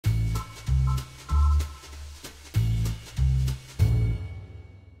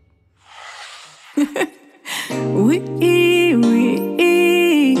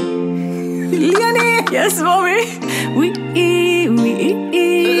Leonie! Yes, mommy!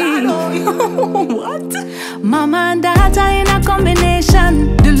 What? Mama and daughter in a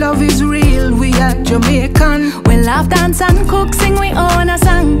combination. The love is real, we are Jamaican. We laugh, dance and cook, sing, we own a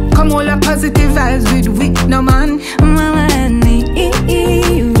song. Come all the positive vibes with we, no man. Mama and me,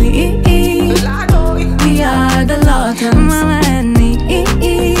 we are the Laughtons. Mama and me,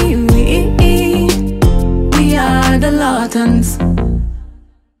 we are the Laughtons.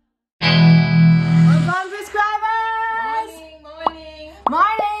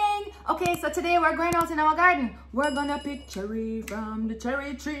 Okay, so today we're going out in our garden. We're gonna pick cherry from the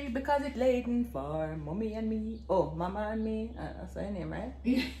cherry tree because it's laden for mommy and me. Oh, mama and me. That's your name, right?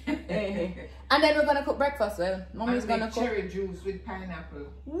 Hey. And then we're gonna cook breakfast. Well, mommy's gonna cook cherry juice with pineapple.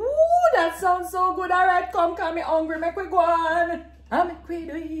 Woo, that sounds so good. Alright, come me hungry. Make we go on. I make we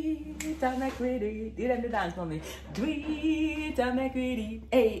do it, I make we do it. Do them the dance for me. Do it, I make we do it.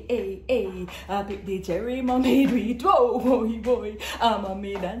 Hey, hey, hey. I pick the cherry, mommy do it. Whoa, boy, boy.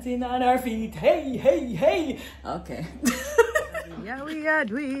 Mommy dancing on her feet. Hey, hey, hey. Okay. Yeah, we are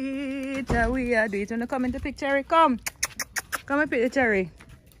do it. Yeah, we are do it. Wanna come in to pick cherry? Come. Come and pick the cherry.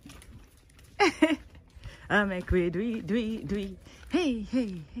 I make we do it, do it, do it. Hey,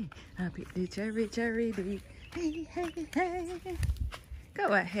 hey, hey. I pick the cherry, cherry, do it. Hey, hey, hey.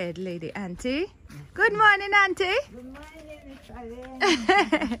 Go ahead, lady auntie. Good morning, auntie. Good morning,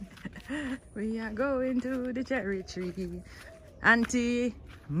 Alaine. We are going to the cherry tree. Auntie,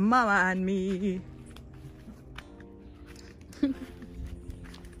 mama and me.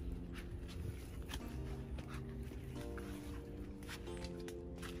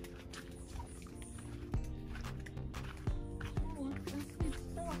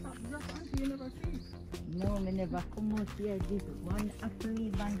 No, me never come out here. This one apple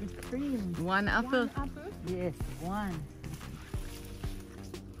leave on the stream. One apple? One apple? Yes, one.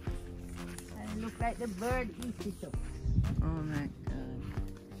 And it look like the bird eats it up. Oh my God.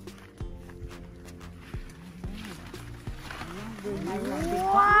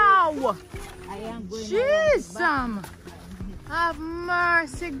 Wow! I am going Jesus! Have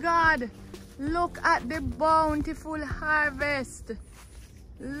mercy, God. Look at the bountiful harvest.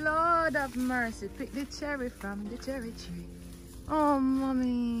 Lord of mercy. Pick the cherry from the cherry tree. Oh,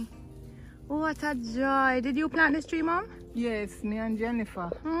 mommy. What a joy. Did you plant this tree, Mom? Yes, me and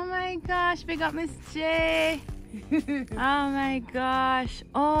Jennifer. Oh my gosh. Big up Miss J. Oh my gosh.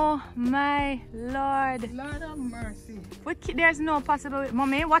 Oh my Lord. Lord of mercy. There's no possible.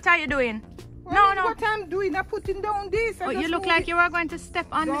 Mommy, what are you doing? Well, no. What I'm doing, I'm putting down this. Oh, you look like you were going to step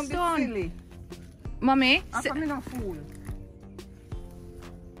on the stone. Don't be silly. Mommy. I'm not a fool.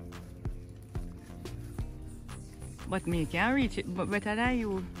 But me can't reach it but better than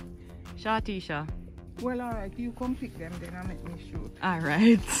you, Shortisha. Well, alright, you come pick them, then I'll make me shoot.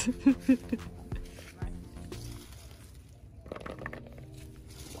 Alright.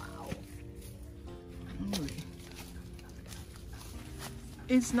 Wow.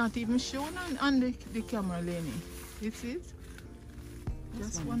 It's not even shown on the camera, Lenny. It is?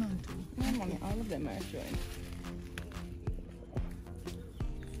 Just one and two. No, mommy, all of them are showing.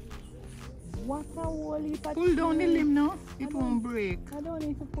 What a whole heap of Pull down the cherry. limb now. It won't break. I don't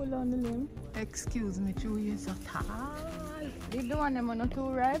need to pull down the limb. Excuse me, you are so tall. Did the one them are not too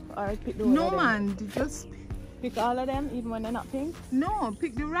ripe or pick the No, all of them? man. Just Pick all of them even when they're not pink? no.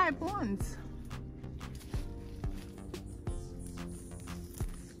 Pick the ripe ones.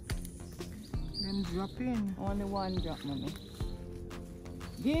 Then drop in. Only one drop, mommy.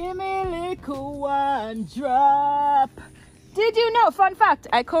 Give me a little one drop. Did you know, fun fact,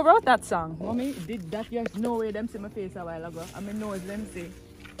 I co-wrote that song. Mommy, did that? There's no way them see my face a while ago. I mean, nose them see.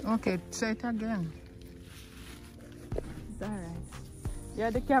 Okay, say it again. It's alright.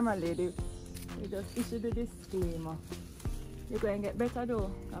 You're the camera lady. You just issued the disclaimer. You're going to get better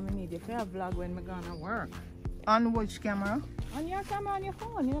though. I'm going to need you for a vlog when we're going to work. On which camera? On your camera, on your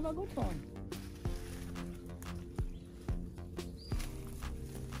phone. You have a good phone.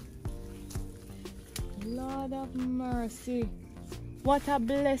 Lord of mercy. What a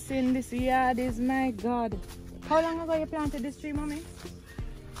blessing this yard is, my God. How long ago you planted this tree, mommy?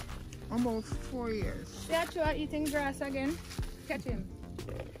 About 4 years. Yeah, you are eating grass again. Catch him.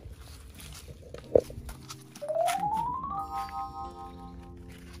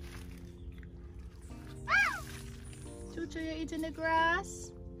 Chuchu, you're eating the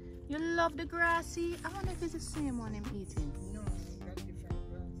grass? You love the grassy? I wonder if it's the same one I'm eating. No, that's different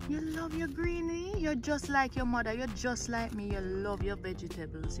grass. You love your greenie? You're just like your mother. You're just like me. You love your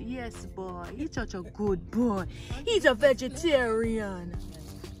vegetables. Yes, boy. He's such a good boy. He's a vegetarian.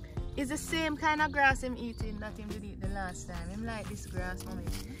 It's the same kind of grass him eating that him did eat the last time. Him like this grass, mommy.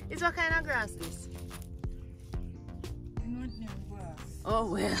 It's what kind of grass this? Oh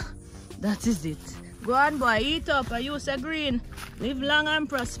well, that is it. Go on, boy, eat up. I use a green. Live long and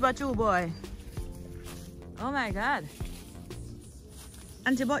prosper too, boy. Oh my God.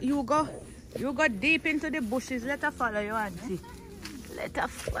 Auntie, but you go deep into the bushes. Let her follow you, Auntie. Let her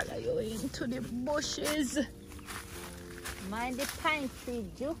follow you into the bushes. Mind the pine tree,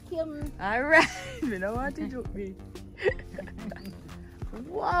 juke him. All right. We don't want to juke me.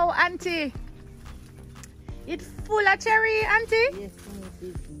 Wow, Auntie. It's full of cherry, Auntie. Yes, it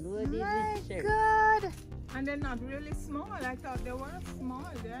is loaded My with cherry. God. And they're not really small. I thought they were small.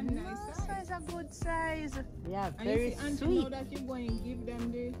 They're No, nice so size. it's a good size. Yeah, And you very see, Auntie, sweet. now that you're going to give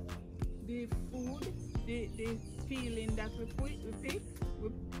them the food, the peeling that we pick.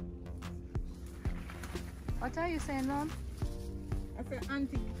 What are you saying, Mom? I said,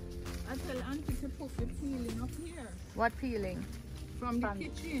 Auntie, I tell Auntie to put the peeling up here What peeling? from the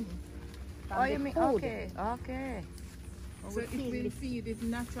kitchen. Oh, you mean, food. okay, okay. So it will feed it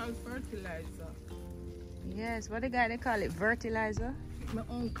natural fertilizer. Yes, what the guy they call it? Fertilizer? My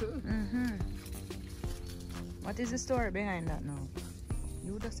uncle. Mm-hmm. What is the story behind that now?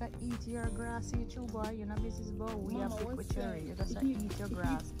 You just eat your grass, eat you, boy. You're not business about we Mama, have pick what's with cherry. You that? just eat your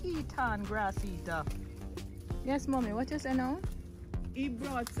grass. Eat on grass eater. Yes, mommy, what you say now? He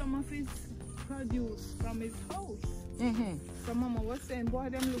brought some of his produce from his house. Mm-hmm. So Mama was saying, boy,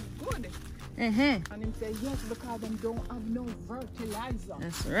 them look good. Mm-hmm. And him said, yes, because them don't have no fertilizer.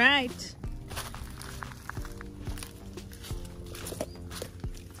 That's right.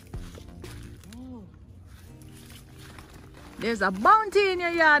 There's a bounty in your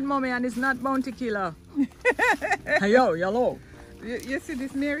yard, mommy, and it's not bounty killer. Hey, yo, yellow. You see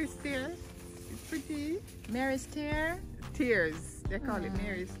this Mary's tears? It's pretty. Mary's tear. Tears. They call it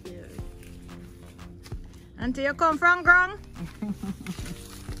Mary's tears. Auntie, you come from Grong?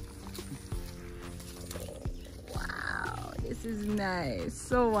 Wow, this is nice.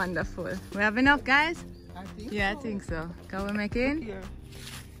 So wonderful. We have enough, guys? I think Yeah, so. I think so. Can we make it? Here.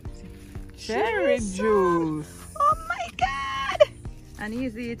 Cherry juice. Oh my God! And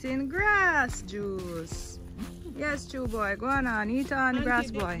he's eating grass juice. Yes, chew boy. Go on, eat on the grass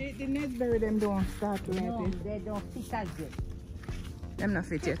boy. The nestberry them don't start to No, it. they don't fit as good. Them not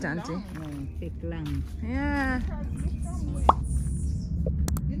fit yet, auntie. long. No, take long. Yeah.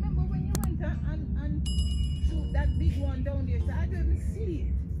 Remember when you went and shoot that big one down there? So I didn't see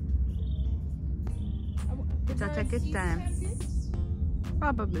it. It'll take its time.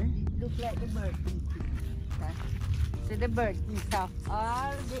 Probably. Look like the bird eating. See the bird eat off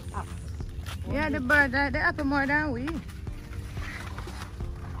all the apples. Yeah, the bird, they apple more than we.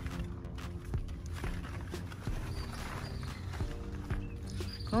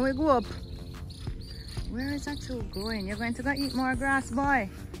 When we go up, where is that you going? You're going to go eat more grass, boy.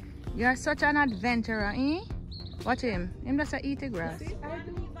 You're such an adventurer, eh? Watch him. Him just eat the grass.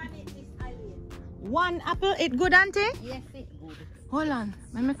 One apple, it good, auntie? Yes, it's good. Hold on,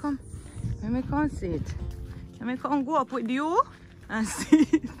 let me come see it. Let me come go up with you and see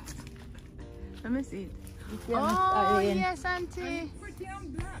it. Let me see it. Oh, yes, auntie. Pretty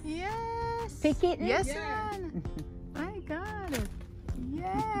and black. Yes. Pick it. Yes, Yeah. man. I got it.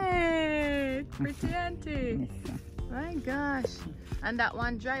 Yay. Pretty auntie. My gosh. And that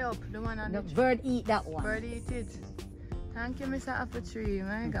one dry up. The one on The the bird eat that one. bird eat it. Thank you, Mr. Apple Tree.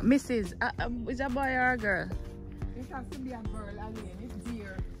 My God. Mrs. Is a boy or a girl? It has to be a girl, Alaine. It's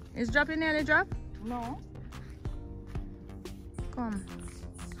deer. Is dropping nearly drop? No. Come.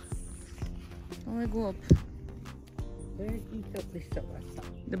 When we go up. Bird eat up the sour sap.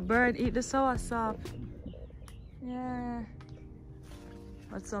 The bird eat the sour sop. Yeah.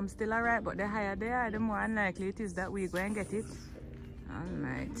 But some still alright, but the higher they are, the more unlikely it is that we go and get it.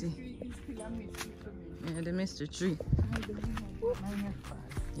 Almighty. Tree is still a mystery to me. Yeah, the mystery tree.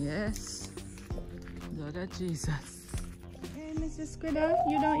 Yes. Lord of Jesus. Hey, Mrs. Squidder,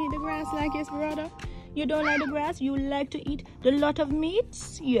 you don't eat the grass like your brother? You don't like the grass? You like to eat the lot of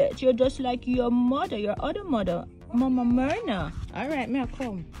meats? Yes, you're just like your mother, your other mother, Mama Myrna. All right, may I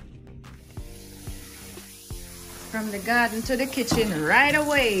come? From the garden to the kitchen right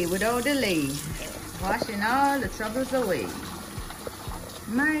away without delay. Washing all the troubles away.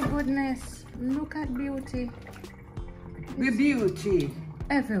 My goodness, look at beauty. The beauty.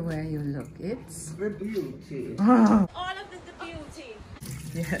 Everywhere you look, it's... The beauty. Oh, All of the beauty.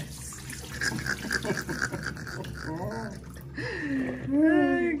 yes.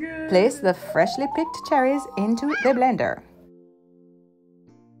 Place the freshly picked cherries into the blender.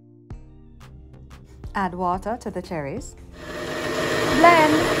 Add water to the cherries.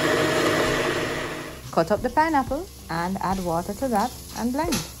 Blend. Cut up the pineapple and add water to that and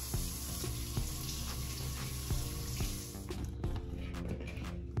blend.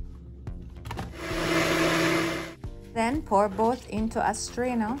 Then pour both into a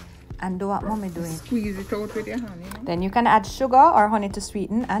strainer and do what mommy doing. Squeeze it out with your hand, you know? Then you can add sugar or honey to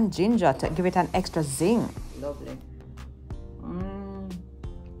sweeten and ginger to give it an extra zing. Lovely.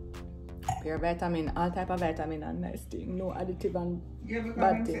 Pure vitamin, all type of vitamin and nice thing. No additive and You ever come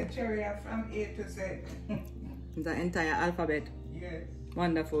bad and say thing. cherry from A to Z? The entire alphabet. Yes.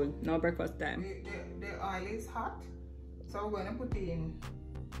 Wonderful. Now breakfast time. The oil is hot, so we're gonna put in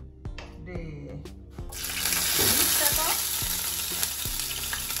the green pepper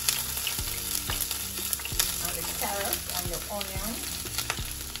and the carrot and the onion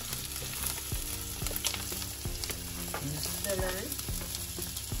and the celery.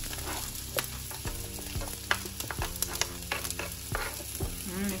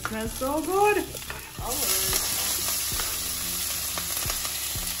 It smells so good.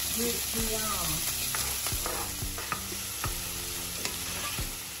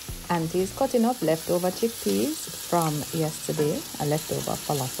 Auntie's cutting up leftover chickpeas from yesterday, a leftover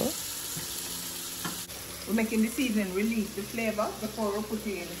falafel. We're making the seasoning release the flavor before we put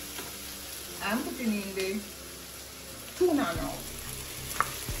in. I'm putting in the tuna now.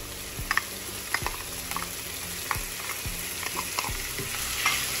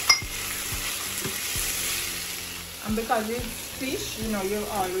 And because it's fish, you know, you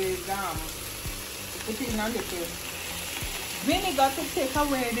always put in a little vinegar to take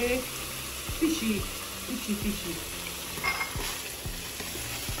away the fishy.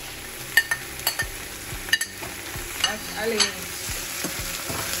 That's Alaine's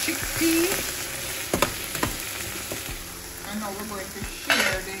chickpea. And now we're going to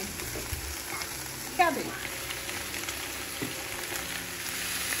share the cabbage.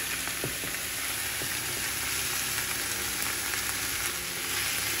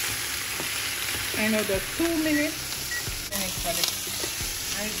 I know the 2 minutes for the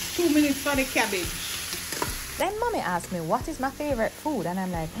 2 minutes for the cabbage. Then mommy asked me what is my favorite food and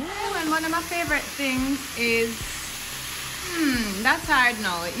I'm like, Well, one of my favorite things is, that's hard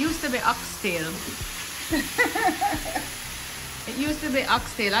now. It used to be oxtail. It used to be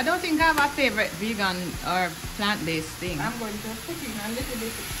oxtail. I don't think I have a favorite vegan or plant-based thing. I'm going to put in a little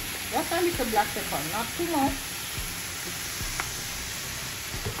bit, just a little black pepper, not too much.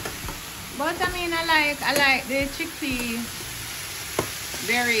 But I mean, I like the chickpea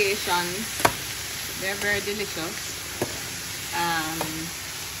variations. They're very delicious.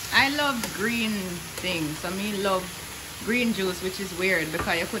 I love green things. So me love green juice, which is weird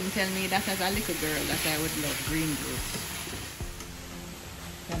because you couldn't tell me that as a little girl that I would love green juice.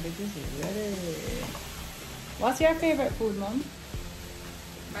 Cabbage is ready. What's your favorite food, Mom?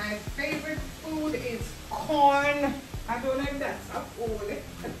 My favorite food is corn. I don't know if that's a food.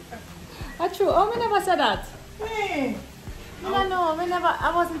 That's true. Oh, we never said that. Hey. No, no,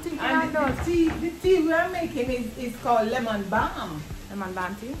 I wasn't thinking And of those. the tea we are making is called lemon balm. Lemon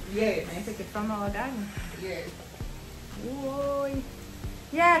balm tea. Yes. I take it from our garden. Yes. Whoa.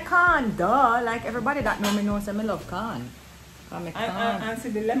 Yeah, corn, duh. Like everybody that know me knows I love corn. I make corn. And see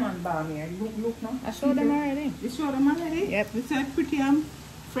the lemon balm here. Look now. I showed them already. You showed them already? Yep. It's like pretty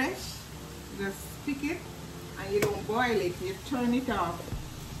fresh. Just stick it and you don't boil it. You turn it off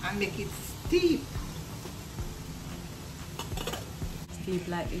and make it steep. Steep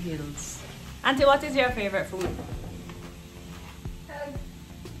like the hills. Auntie, what is your favorite food?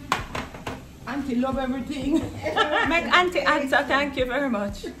 Auntie love everything. Make Auntie answer, thank you very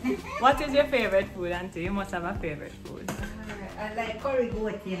much. What is your favorite food, Auntie? You must have a favorite food. I like curry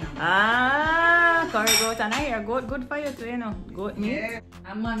goat, you know. Ah, curry goat. And I hear goat good for you too, you know. Goat meat. Yeah.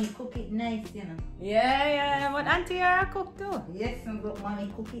 And mommy cook it nice, you know. Yeah. But Auntie, you're a cook too. Yes, but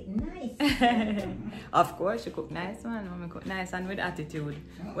mommy cook it nice. Of course, you cook nice, man. Mommy cook nice and with attitude.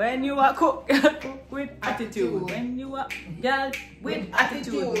 When you are cook, cook with attitude. When you are girl with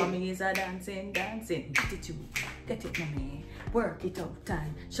attitude. Mommy is a dancing attitude. Get it, mommy. Work it out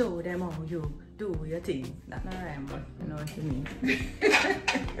and show them how you do your thing. That's not rhyme, but you know what you mean.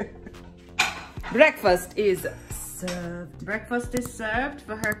 Breakfast is served. Breakfast is served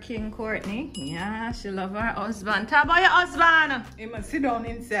for her King Courtney. Yeah, she love her husband. Tell about your husband. He must sit down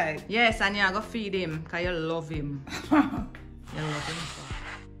inside. Yes, and you're gonna feed him because you love him. You love him.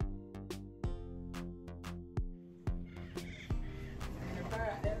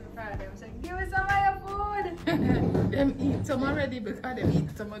 Give me some of your food. Them eat some already because them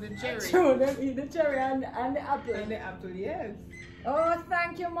eat some of the cherry. True, them eat the cherry and the apple. And the apple, yes. Oh,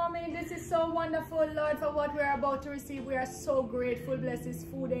 thank you, Mommy. This is so wonderful, Lord, for what we're about to receive. We are so grateful. Bless this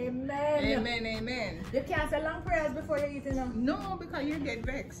food. Amen. Amen, amen. You can't say long prayers before you eat, you know. No, because you get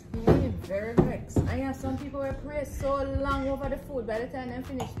vexed. Yeah, very vexed. I have some people who pray so long over the food. By the time they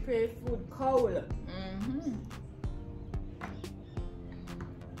finish, pray food cold. Mm-hmm.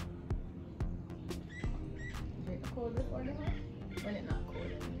 Drink cold before the hot? When it's not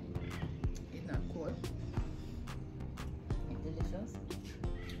cold. It's not cold. It's delicious.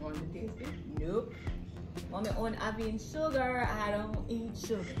 Want to taste it? Nope. On my own, having sugar. I don't eat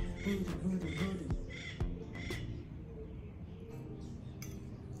sugar.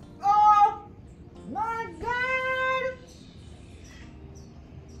 Oh my God!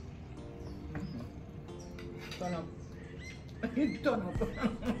 Turn up. Turn up.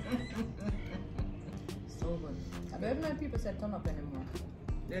 So good. I bet many people say turn up anymore.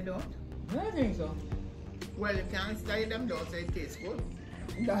 They don't? I don't think so. Well, you can't study them though, so it tastes good.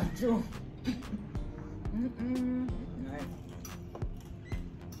 That's true. Nice.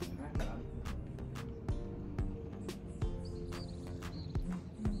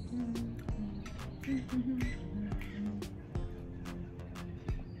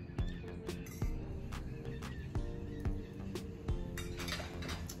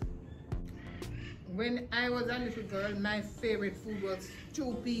 When I was a little girl, my favorite food was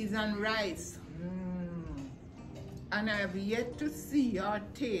stew peas and rice. And I have yet to see or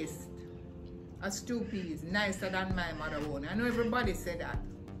taste a stew peas nicer than my mother one. I know everybody said that.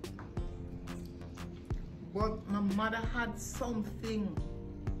 But my mother had something.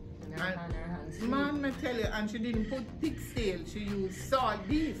 Man, I tell you, and she didn't put pig's tail, she used salt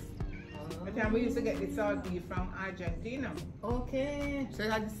beef. The time we used to get the salt beef from Argentina. Okay. So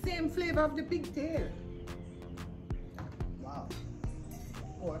it had the same flavor of the pig tail. Wow.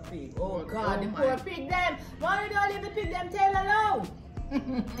 Poor pig. Oh God, the my. poor pig them. Why don't leave the pig them tail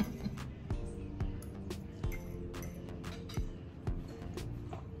alone?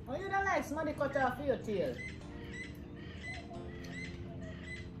 Oh, you don't like somebody cut off your tail?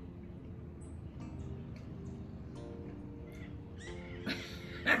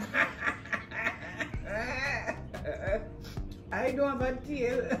 I don't have a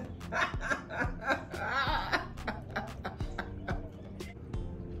tail.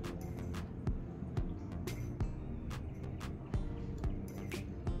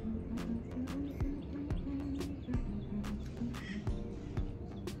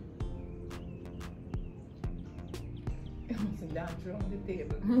 Dance around the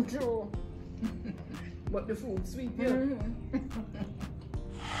table. True. But the food sweet, yeah.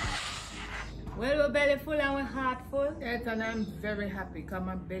 Well, we're belly full and we're heart full. Yes, and I'm very happy because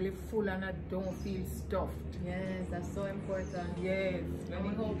my belly full and I don't feel stuffed. Yes, that's so important. Yes, And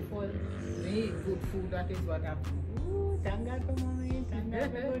we're hopeful. we eat good food, that is what happens. Ooh, thank God for Mommy. Thank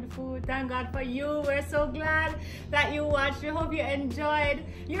God for good food. Thank God for you. We're so glad that you watched. We hope you enjoyed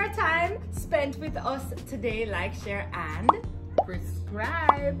your time spent with us today. Like, share, and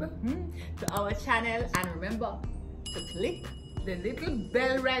Subscribe to our channel. And remember to click the little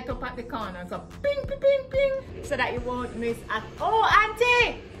bell right up at the corner. So ping, ping, ping, ping. so that you won't miss at. Oh,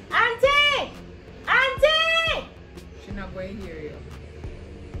 Auntie! Auntie! Auntie! She's not going to hear you.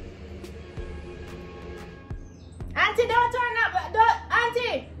 Auntie, don't turn up. Don't,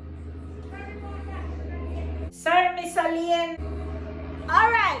 Auntie! Sorry, Miss Alaine.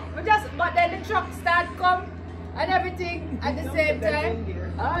 Alright, but then the truck start come and everything at the same time.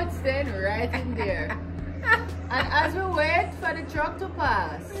 Oh, it's staying right in there. And as we wait for the truck to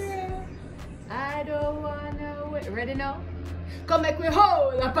pass, I don't wanna wait. Ready now? Come make we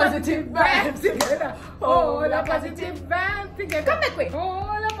hold a positive vibes together. Hold a positive vibes together. Come make we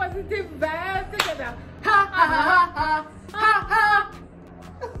hold a positive vibes together. Ha ha ha ha ha ha.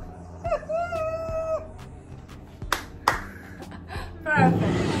 Perfect.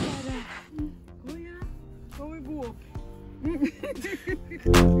 Oh yeah, here we go.